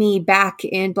bring me back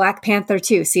in Black Panther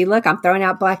 2. See, look, I'm throwing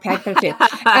out Black Panther 2.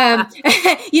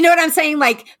 You know what I'm saying?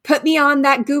 Like, put me on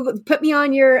that Google, put me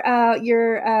on your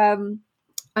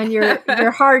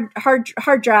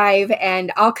hard drive,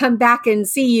 and I'll come back and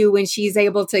see you when she's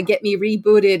able to get me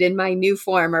rebooted in my new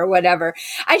form or whatever.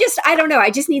 I don't know. I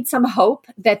just need some hope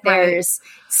that there's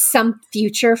some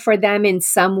future for them in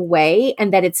some way,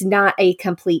 and that it's not a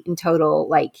complete and total,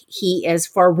 like, he is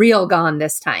for real gone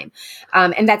this time.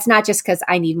 And that's not just because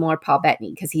I need more Paul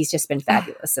Bettany, because he's just been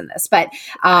fabulous in this, but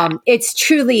it's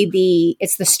truly the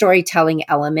storytelling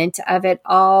element of it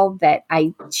all that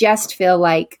I just feel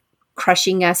like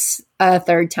crushing us a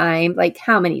third time. Like,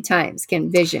 how many times can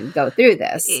Vision go through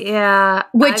this? Yeah.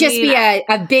 Would be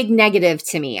a big negative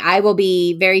to me. I will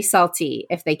be very salty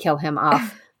if they kill him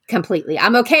off completely.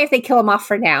 I'm okay if they kill him off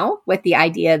for now with the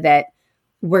idea that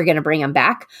we're going to bring him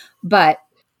back, but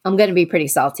I'm going to be pretty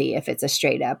salty if it's a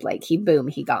straight up, like, he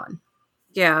gone.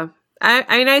 Yeah.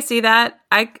 I mean, I see that.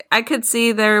 I could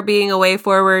see there being a way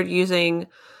forward using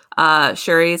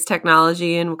Shuri's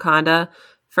technology in Wakanda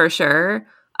for sure.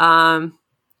 But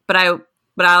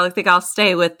I think I'll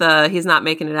stay with he's not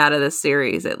making it out of this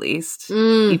series, at least.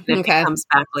 Even if he comes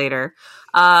back later.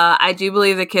 I do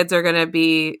believe the kids are going to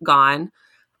be gone.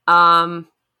 I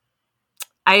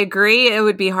agree. It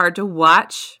would be hard to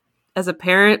watch as a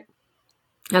parent,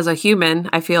 as a human.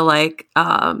 I feel like,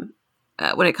 when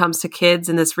it comes to kids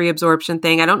and this reabsorption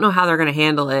thing, I don't know how they're going to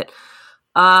handle it.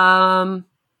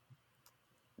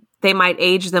 They might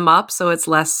age them up so it's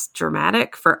less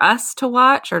dramatic for us to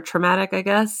watch, or traumatic, I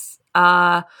guess.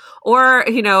 Or,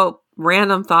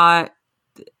 random thought,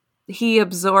 he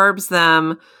absorbs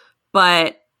them,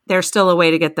 but there's still a way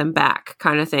to get them back,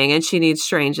 kind of thing. And she needs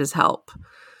Strange's help.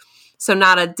 So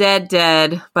not a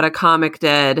dead, but a comic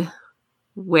dead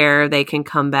where they can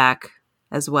come back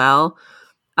as well.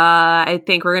 I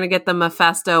think we're going to get the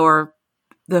Mephisto or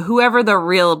whoever the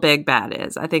real big bad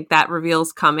is. I think that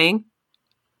reveal's coming.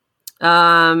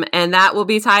 And that will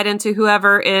be tied into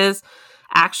whoever is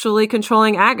actually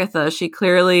controlling Agatha. She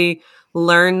clearly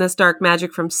learned this dark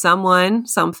magic from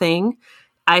something.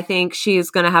 I think she's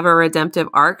going to have a redemptive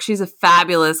arc. She's a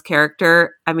fabulous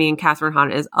character. I mean, Catherine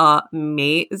Hahn is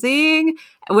amazing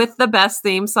with the best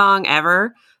theme song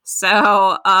ever. So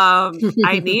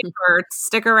I need her to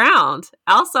stick around.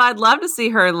 Also, I'd love to see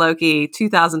her and Loki,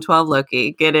 2012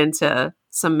 Loki, get into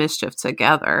some mischief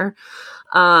together.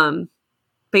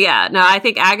 But yeah, no, I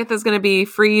think Agatha's going to be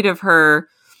freed of her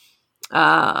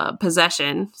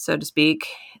possession, so to speak,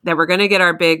 that we're going to get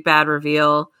our big bad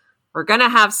reveal. We're going to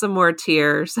have some more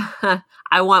tears.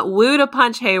 I want Wu to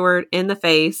punch Hayward in the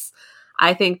face.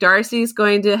 I think Darcy's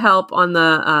going to help on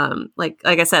the, like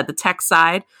I said, the tech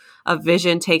side of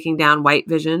Vision taking down White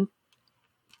Vision.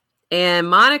 And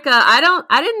Monica,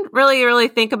 I didn't really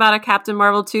think about a Captain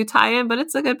Marvel 2 tie-in, but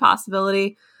it's a good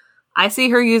possibility. I see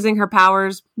her using her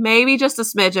powers, maybe just a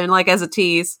smidgen, like as a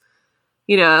tease.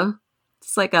 You know,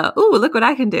 it's like ooh, look what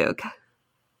I can do.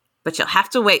 But you'll have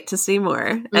to wait to see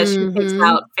more as she takes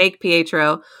out fake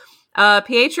Pietro.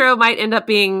 Pietro might end up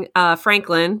being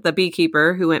Franklin, the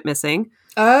beekeeper who went missing.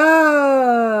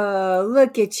 Oh,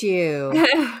 look at you.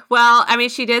 Well, I mean,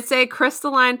 she did say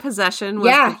crystalline possession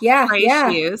was the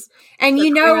phrase she used. And so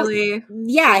you know, clearly,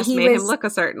 he made him look a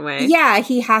certain way. Yeah,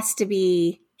 he has to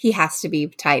be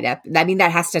tied up. I mean,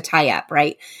 that has to tie up,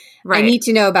 right? I need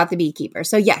to know about the beekeeper.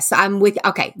 So yes, I'm with,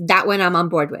 okay, that one I'm on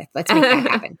board with. Let's make that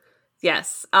happen.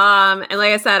 Yes. And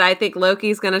like I said, I think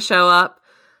Loki's going to show up,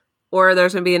 or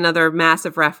there's going to be another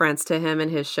massive reference to him in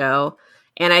his show.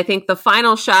 And I think the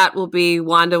final shot will be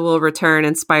Wanda will return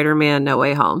in Spider-Man No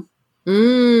Way Home. Okay.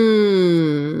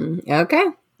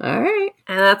 All right.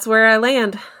 And that's where I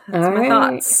land. That's my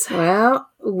thoughts. Well,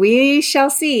 we shall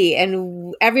see.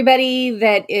 And everybody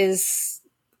that is,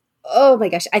 oh my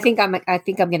gosh, I think I'm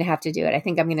going to have to do it. I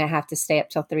think I'm going to have to stay up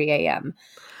till 3 a.m.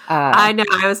 I know.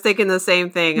 I was thinking the same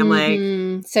thing. I'm like,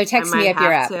 so text me if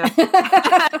you're up.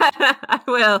 I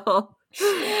will.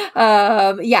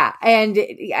 Yeah. And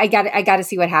I got to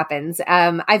see what happens.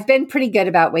 I've been pretty good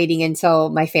about waiting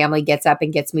until my family gets up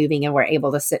and gets moving and we're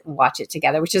able to sit and watch it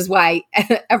together, which is why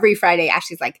every Friday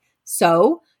Ashley's like,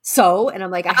 so, and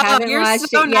I'm like, I haven't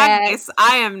watched it yet. Nice.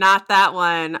 I am not that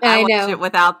one. I watched it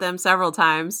without them several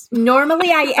times.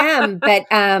 Normally I am, but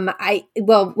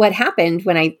what happened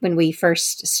when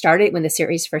the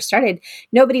series first started,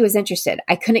 nobody was interested.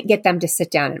 I couldn't get them to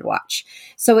sit down and watch.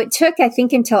 So it took, I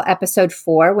think, until episode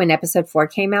 4, when episode 4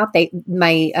 came out,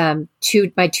 my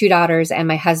two daughters and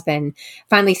my husband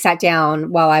finally sat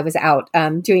down while I was out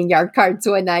doing yard cards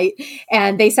one night,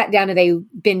 and they sat down and they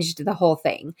binged the whole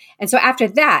thing. And so after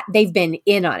that, they've been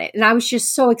in on it. And I was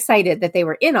just so excited that they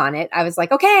were in on it. I was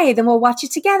like, okay, then we'll watch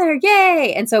it together.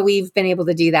 Yay. And so we've been able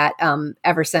to do that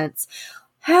ever since.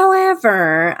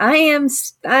 However, I am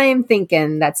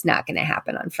thinking that's not going to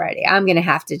happen on Friday. I'm going to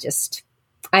have to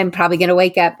I'm probably going to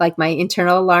wake up, like my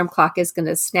internal alarm clock is going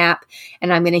to snap,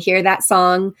 and I'm going to hear that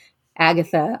song,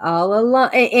 Agatha All Alone,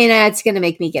 and it's going to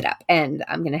make me get up, and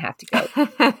I'm going to have to go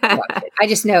watch it. I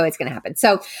just know it's going to happen.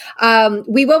 So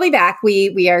we will be back.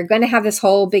 We are going to have this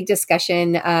whole big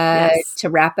discussion to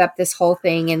wrap up this whole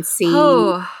thing and see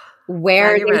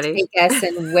where they take us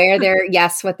and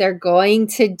what they're going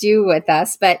to do with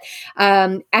us. But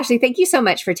Ashley, thank you so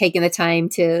much for taking the time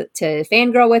to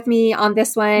fangirl with me on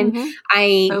this one.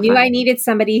 I knew I needed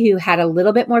somebody who had a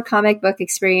little bit more comic book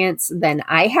experience than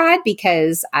I had,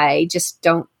 because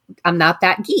I'm not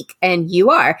that geek, and you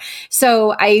are.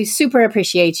 So I super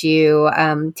appreciate you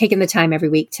taking the time every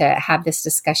week to have this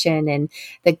discussion. And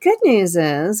the good news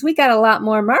is we got a lot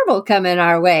more Marvel coming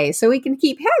our way, so we can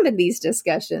keep having these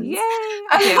discussions.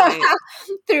 Yay!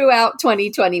 Throughout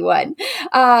 2021.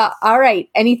 All right.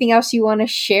 Anything else you want to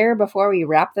share before we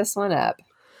wrap this one up?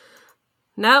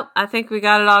 Nope. I think we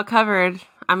got it all covered.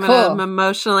 I'm going to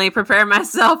emotionally prepare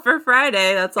myself for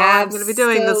Friday. That's all I'm going to be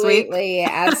doing this week.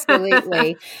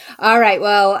 Absolutely. All right.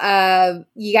 Well,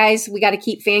 you guys, we got to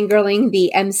keep fangirling the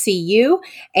MCU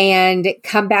and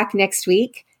come back next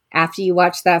week after you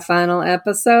watch that final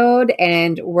episode.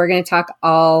 And we're going to talk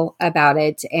all about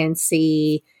it and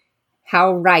see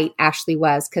how right Ashley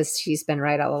was, because she's been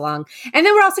right all along. And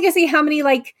then we're also going to see how many,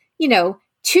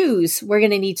 twos we're going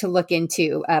to need to look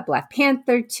into. Black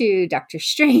Panther 2, Doctor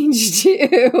Strange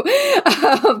 2,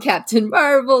 Captain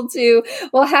Marvel 2.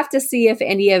 We'll have to see if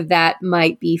any of that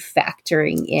might be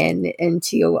factoring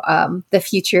into the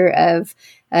future of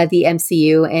the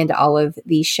MCU and all of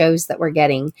these shows that we're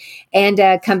getting. And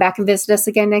come back and visit us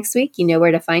again next week. You know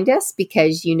where to find us,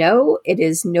 because it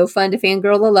is no fun to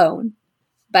fangirl alone.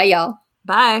 Bye, y'all.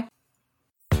 Bye.